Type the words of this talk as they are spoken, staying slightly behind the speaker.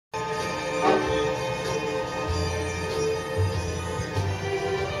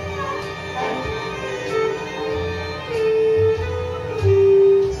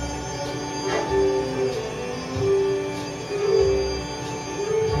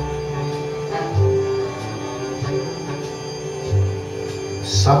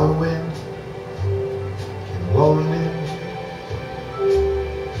Summer wind came blowing in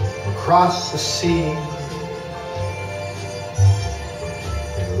across the sea.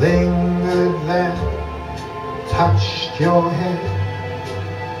 It lingered then, touched your head,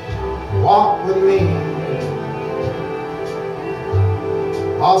 walked with me.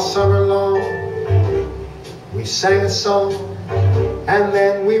 All summer long we sang a song, and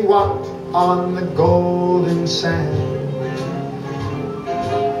then we walked on the golden sand.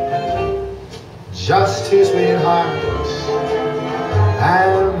 Just two sweethearts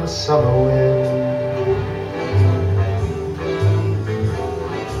and the summer wind.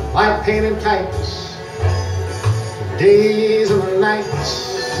 Like painted kites, the days and the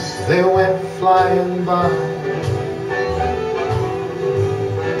nights, they went flying by.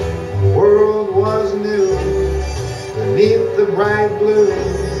 The world was new beneath the bright blue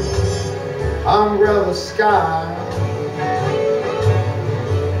umbrella sky.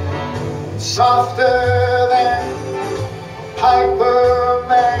 Softer than a piper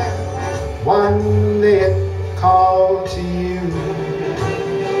man, one day it called to you,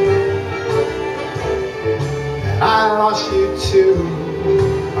 and I lost you too.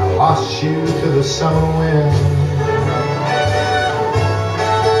 I lost you to the summer wind.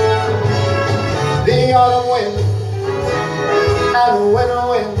 The autumn wind and the winter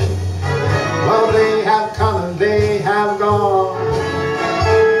wind, well, they have come and they have gone.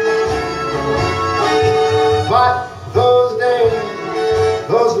 But those days,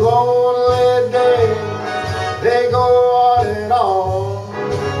 those lonely days, they go on and on.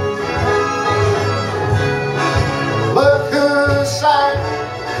 Look who sang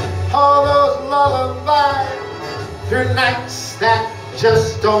all those lullabies through nights that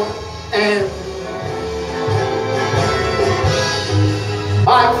just don't end.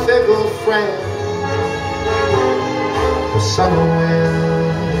 My fickle friend, the summer wind.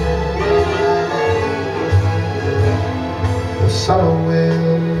 Summer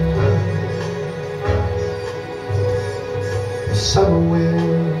wind, the summer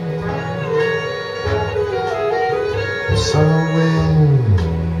wind, the summer wind.